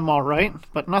think I'm all right,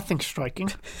 but nothing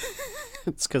striking.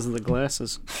 It's because of the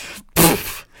glasses.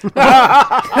 I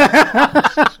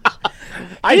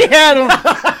had them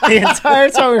the entire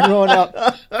time we were growing up.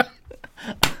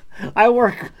 I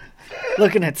work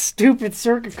looking at stupid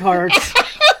circuit cards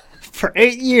for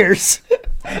 8 years,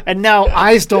 and now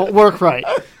eyes don't work right.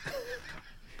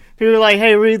 People are like,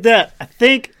 hey, read that. I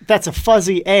think that's a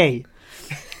fuzzy A.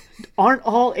 Aren't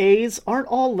all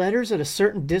letters at a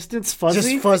certain distance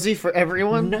fuzzy? Just fuzzy for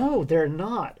everyone? No, they're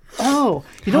not. Oh,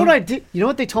 you know what I did? You know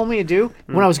what they told me to do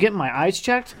when I was getting my eyes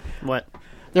checked? What?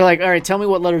 They're like, all right, tell me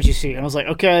what letters you see. And I was like,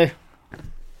 okay.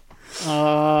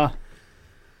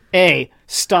 A,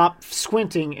 stop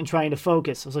squinting and trying to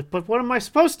focus. I was like, but what am I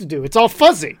supposed to do? It's all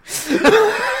fuzzy.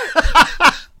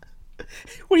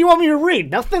 What do you want me to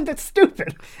read? Nothing? That's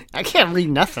stupid. I can't read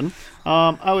nothing.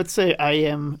 I would say I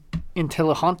am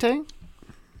intelligente.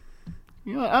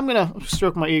 You know, I'm going to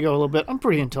stroke my ego a little bit. I'm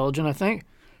pretty intelligent, I think.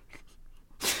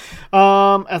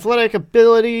 Athletic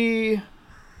ability,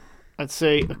 I'd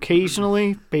say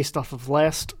occasionally, based off of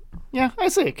last. Yeah,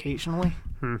 I'd say occasionally.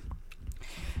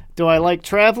 Do I like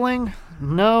traveling?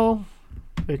 No.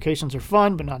 Vacations are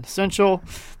fun, but not essential.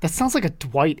 That sounds like a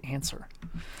Dwight answer.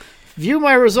 View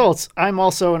my results. I'm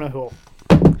also in a hole.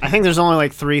 I think there's only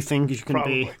like 3 things you can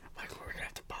Probably. be. Michael, we're going to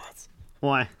have to pause.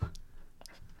 Why?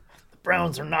 The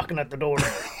Browns are knocking at the door.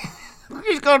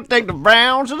 He's going to take the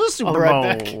Browns to the Super Bowl. I'll be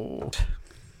right back.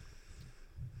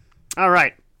 All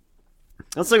right.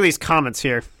 Let's look at these comments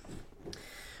here.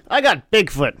 I got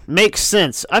Bigfoot. Makes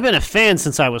sense. I've been a fan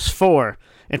since I was 4.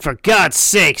 And for God's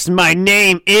sakes, my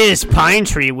name is Pine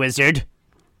Tree Wizard.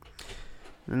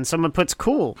 And someone puts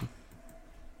cool.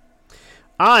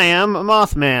 I am a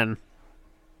Mothman.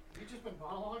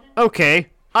 Okay.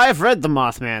 I've read The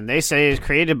Mothman. They say it was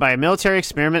created by a military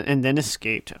experiment and then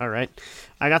escaped. All right.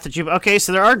 I got the Jupiter. Okay,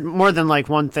 so there are more than like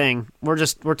one thing. We're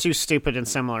too stupid and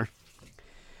similar.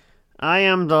 I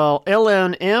am the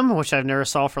LNM, which I've never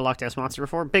saw for Loch Ness Monster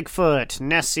before. Bigfoot,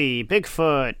 Nessie,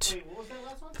 Bigfoot. Wait, what was that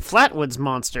last one? Flatwoods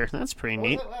Monster. That's pretty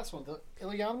neat. What was that last one? The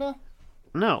Iliamna?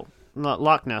 No,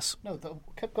 Loch Ness. No,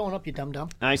 kept going up, you dum-dum.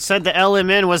 I said the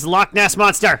LMN was Loch Ness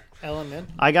Monster. LMN?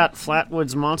 I got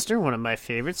Flatwoods Monster, one of my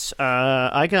favorites.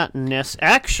 I got Ness.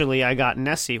 Actually, I got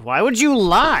Nessie. Why would you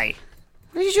lie?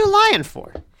 What are you lying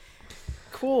for?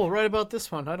 Cool, right about this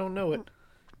one. I don't know it.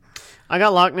 I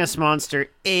got Loch Ness Monster.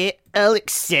 I'll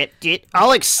accept it.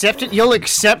 I'll accept it. You'll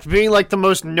accept being like the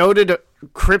most noted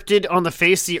cryptid on the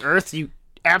face of the earth, you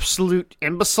absolute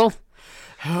imbecile?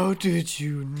 How did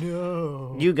you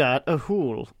know? You got a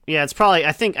hool. Yeah, it's probably.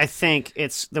 I think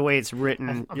it's the way it's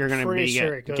written. I'm you're going to pretty be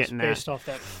sure it goes getting based that. off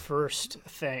that first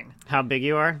thing. How big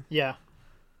you are? Yeah.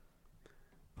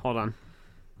 Hold on.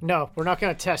 No, we're not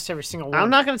going to test every single one. I'm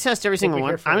not going to test every single be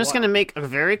one. here for I'm a just going while. to make a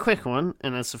very quick one,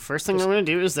 and that's the first thing I'm going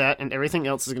to do is that, and everything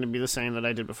else is going to be the same that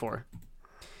I did before.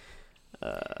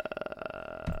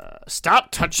 Stop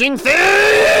touching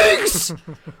things!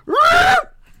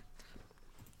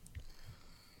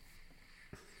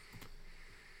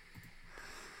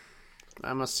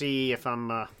 I'm gonna see if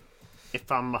I'm a who?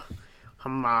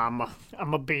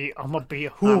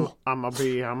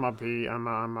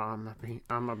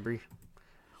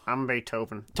 I'm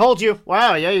Beethoven. Told you.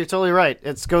 Wow, yeah, you're totally right.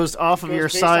 It goes off of your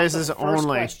Goes based off the sizes first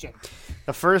only. question.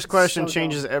 The first question So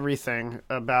changes everything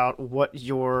about what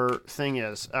your thing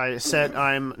is. I said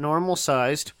I'm normal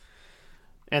sized,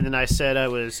 and then I said I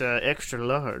was extra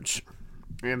large,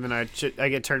 and then I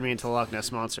get turned me into a Loch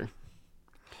Ness Monster.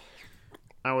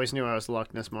 I always knew I was a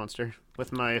Loch Ness Monster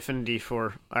with my affinity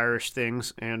for Irish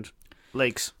things and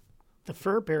lakes. The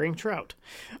fur-bearing trout.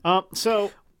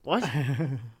 So What?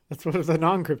 that's what the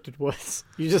non-cryptid was.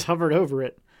 You just hovered over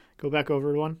it. Go back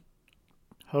over one.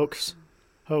 Hoax.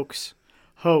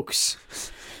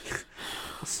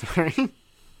 Sorry.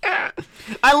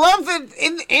 I love that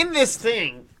in this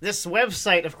thing, this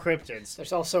website of cryptids,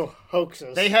 There's also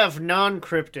hoaxes. they have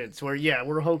non-cryptids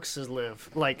where hoaxes live.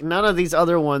 Like, none of these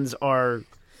other ones are...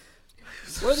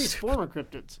 What are these former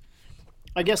cryptids?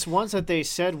 I guess ones that they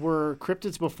said were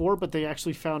cryptids before, but they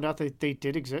actually found out that they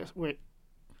did exist. Wait.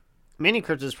 Many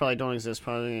cryptids probably don't exist.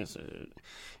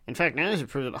 In fact, now it's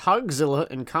proved that Hogzilla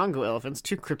and Congo elephants,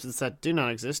 2 cryptids that do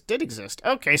not exist, did exist.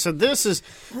 Okay, so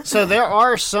there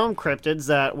are some cryptids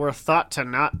that were thought to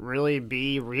not really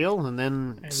be real, and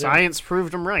then science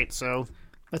proved them right. So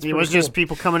it was just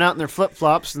people coming out in their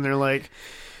flip-flops, and they're like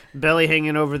belly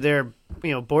hanging over their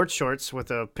board shorts with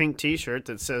a pink T-shirt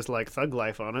that says like Thug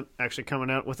Life on it, actually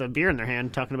coming out with a beer in their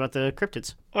hand talking about the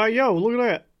cryptids. Yo, look at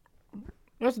that.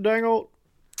 That's a dang old...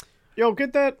 Yo,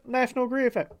 get that National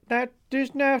Geographic. That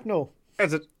is National.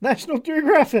 Is it National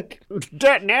Geographic.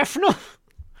 that national?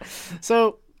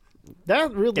 So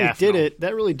that really Daphne. did it.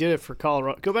 That really did it for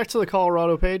Colorado. Go back to the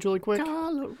Colorado page really quick.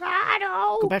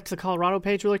 Colorado. Go back to the Colorado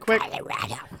page really quick.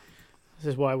 Colorado. This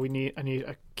is why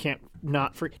I can't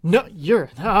not free. No, you're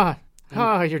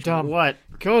dumb. What?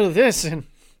 Go to this and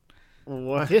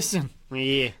What? listen.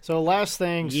 Yeah. So last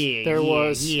things, there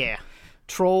was Yeah.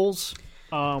 trolls,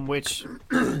 which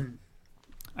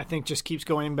I think just keeps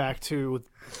going back to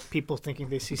people thinking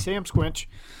they see Sam Squinch,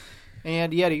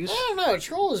 and Yetis. I don't know.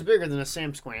 Troll is bigger than a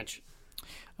Sam Squanch.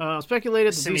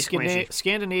 Speculated that these Semi-squishy.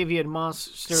 Scandinavian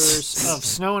monsters of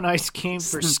snow and ice came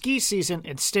for ski season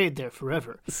and stayed there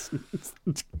forever.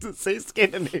 Say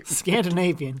Scandinavian.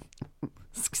 Scandinavian.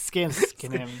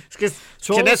 Scandinavian.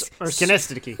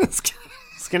 Scandinavian.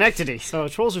 Schenectady. So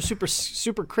trolls are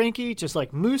super cranky, just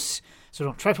like moose. So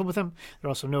don't trifle with them. They're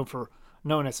also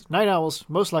known as night owls,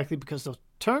 most likely because they'll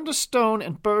turn to stone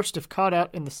and burst if caught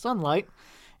out in the sunlight.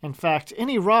 In fact,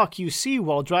 any rock you see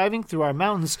while driving through our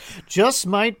mountains just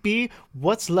might be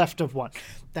what's left of one.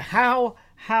 How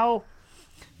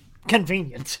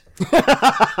convenient.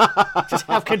 Just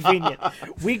how convenient.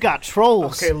 We got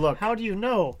trolls. Okay, look. How do you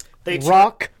know? They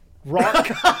rock,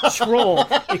 troll.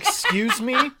 Excuse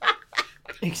me?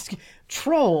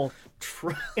 Troll.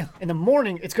 In the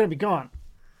morning, it's going to be gone.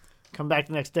 Come back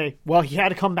the next day. Well, he had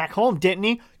to come back home, didn't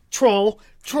he? Troll.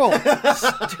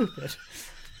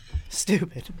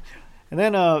 Stupid. And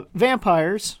then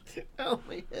vampires. Oh,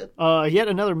 man. Yet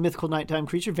another mythical nighttime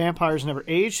creature. Vampires never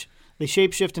age. They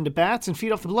shapeshift into bats and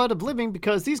feed off the blood of living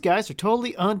because these guys are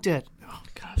totally undead. Oh,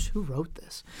 gosh, who wrote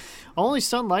this? Only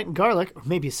sunlight and garlic, or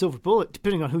maybe a silver bullet,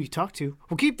 depending on who you talk to,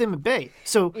 will keep them at bay.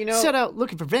 So set out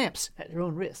looking for vamps at your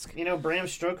own risk. Bram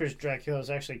Stoker's Dracula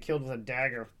was actually killed with a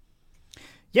dagger.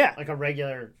 Yeah. Like a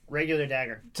regular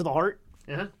dagger. To the heart?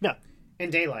 Uh-huh. Yeah.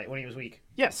 In daylight, when he was weak.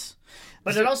 Yes.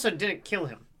 But it also didn't kill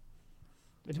him.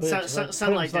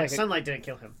 Sunlight didn't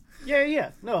kill him. Yeah.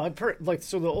 No, I've heard,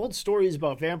 so the old stories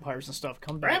about vampires and stuff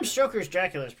come back. Bram Stoker's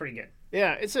Dracula is pretty good.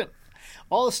 Yeah,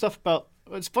 all the stuff about...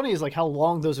 What's funny is, how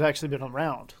long those have actually been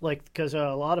around. Because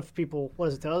a lot of people... What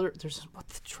is it? What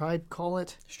the tribe call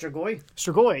it? Strigoi,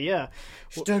 yeah.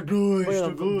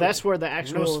 Strigoi. That's where the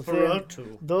actual...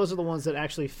 Nosferatu. Those are the ones that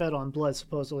actually fed on blood,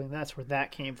 supposedly, and that's where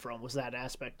that came from, was that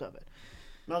aspect of it.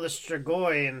 No, the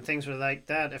Strigoi and things were like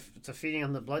that. If it's a feeding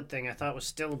on the blood thing, I thought was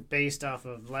still based off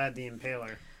of Vlad the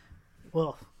Impaler.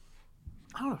 Well,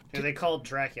 I don't know. Who they called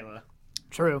Dracula.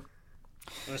 True.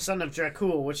 The son of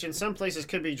Dracul, which in some places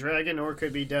could be dragon or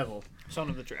could be devil. Son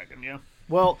of the dragon, yeah.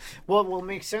 Well, what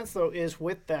makes sense, though, is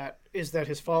that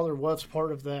his father was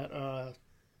part of that,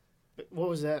 what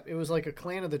was that? It was like a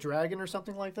clan of the dragon or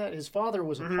something like that. His father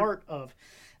was a part of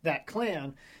that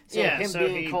clan. So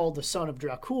being called the son of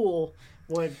Dracul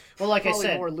would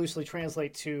more loosely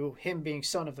translate to him being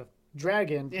son of the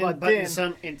dragon.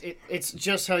 It's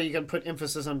just how you can put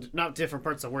emphasis on not different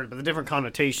parts of the word, but the different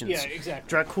connotations. Yeah,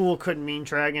 exactly. Dracul could mean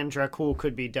dragon. Dracul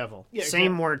could be devil. Yeah,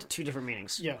 same word, two different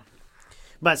meanings. Yeah.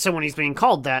 But so when he's being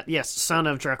called that, yes, son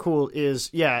of Dracul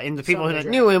is, and the people that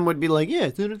knew him would be like,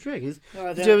 yeah, son of Dragon.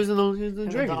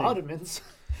 The Ottomans.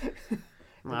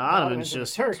 The Ottomans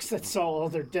just... The Turks that saw all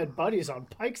their dead buddies on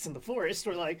pikes in the forest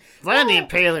were like... Vlad the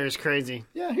Impaler is crazy.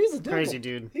 Yeah, he's a devil. Crazy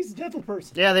dude. He's a devil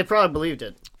person. Yeah, they probably believed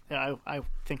it. Yeah, I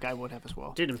think I would have as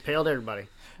well. Dude impaled everybody. I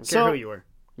don't care who you were.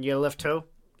 You got a left toe,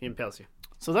 he impales you.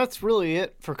 So that's really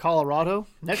it for Colorado.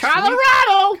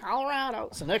 Colorado!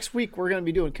 So next week we're going to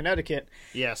be doing Connecticut.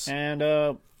 Yes. And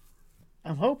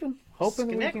I'm hoping that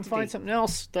we can find something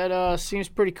else that seems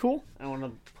pretty cool. I want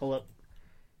to pull up.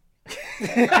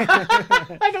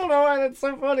 I don't know why that's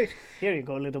so funny. Here you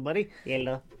go, little buddy.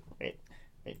 Yellow.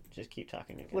 Wait, just keep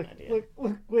talking. You look,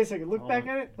 wait a second. Look back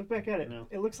at it. No.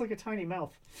 It looks like a tiny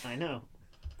mouth. I know.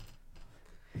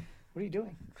 What are you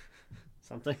doing?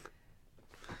 Something.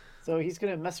 So he's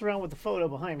going to mess around with the photo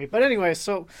behind me. But anyway,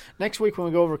 so next week when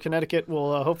we go over Connecticut,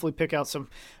 we'll hopefully pick out some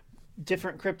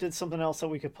different cryptids, something else that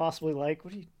we could possibly like.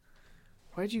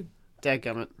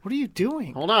 Dadgummit. What are you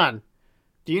doing? Hold on.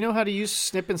 Do you know how to use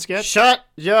snip and sketch? Shut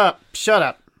up.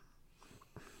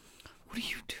 What are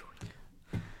you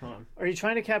doing? Hold on. Are you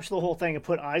trying to capture the whole thing and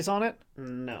put eyes on it?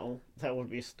 No, that would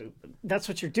be stupid. That's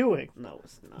what you're doing. No,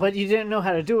 it's not. But you didn't know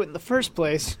how to do it in the first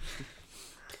place.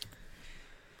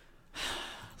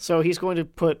 So he's going to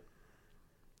put...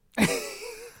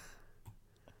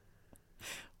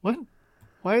 What?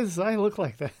 Why does his eye look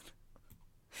like that?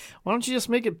 Why don't you just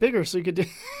make it bigger so you could do...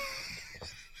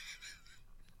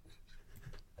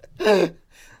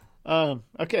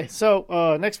 Okay,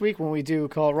 so next week when we do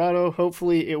Colorado,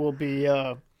 hopefully it will be...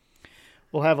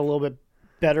 we'll have a little bit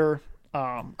better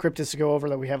cryptids to go over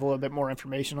that we have a little bit more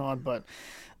information on, but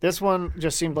this one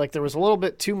just seemed like there was a little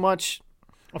bit too much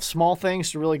of small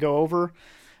things to really go over.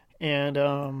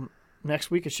 And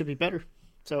next week it should be better.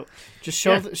 So just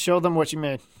show them what you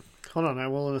made. Hold on, I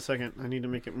will in a second. I need to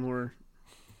make it more...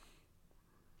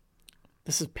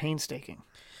 This is painstaking.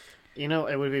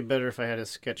 It would be better if I had a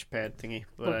sketch pad thingy,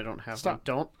 but I don't have one.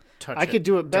 Don't touch it. I could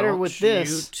do it better with this.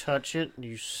 You touch it,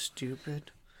 you stupid,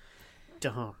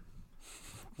 dumb,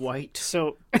 white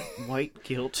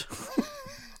guilt.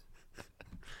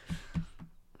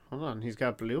 Hold on, he's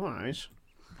got blue eyes.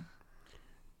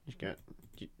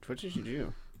 What did you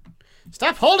do?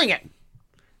 Stop holding it!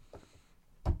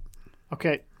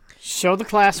 Okay, show the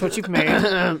class what you've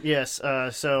made. Yes,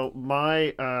 so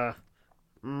my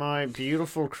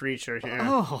beautiful creature here.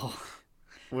 Oh.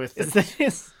 with Is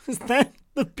that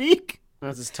the beak?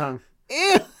 That's his tongue.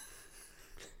 Ew.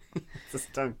 It's his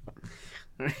tongue.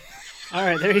 All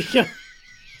right, there you go.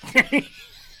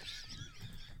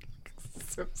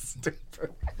 So stupid.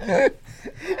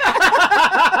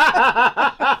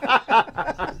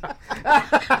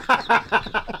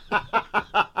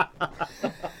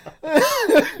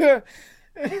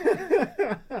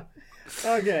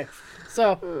 Okay,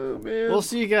 so we'll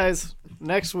see you guys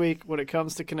next week when it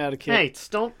comes to Connecticut. Hey,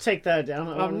 don't take that down.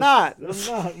 I'm not.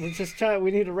 We're just trying.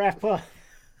 We need to wrap up.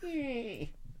 He's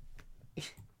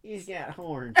got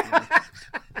horns.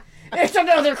 It's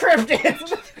another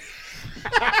cryptid.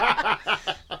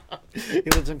 He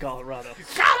lives in Colorado.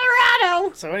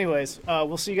 Colorado! So, anyways,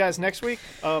 we'll see you guys next week.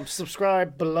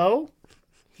 Subscribe below.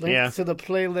 Link to the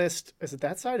playlist. Is it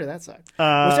that side or that side?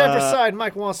 Whichever side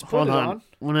Mike wants to put it on.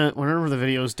 Whenever the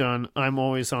video's done, I'm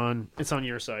always on. It's on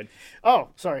your side. Oh,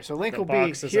 sorry. So link will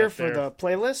be here for there. the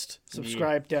playlist.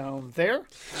 Subscribe down there.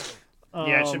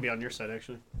 Yeah, it should be on your side,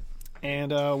 actually.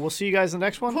 And we'll see you guys in the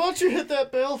next one. Why don't you hit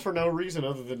that bell for no reason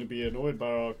other than to be annoyed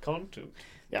by our content?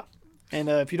 Yeah. And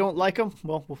if you don't like them,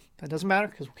 well, that doesn't matter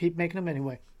because we'll keep making them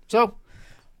anyway. So,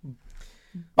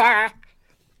 bye.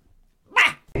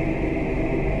 Bye.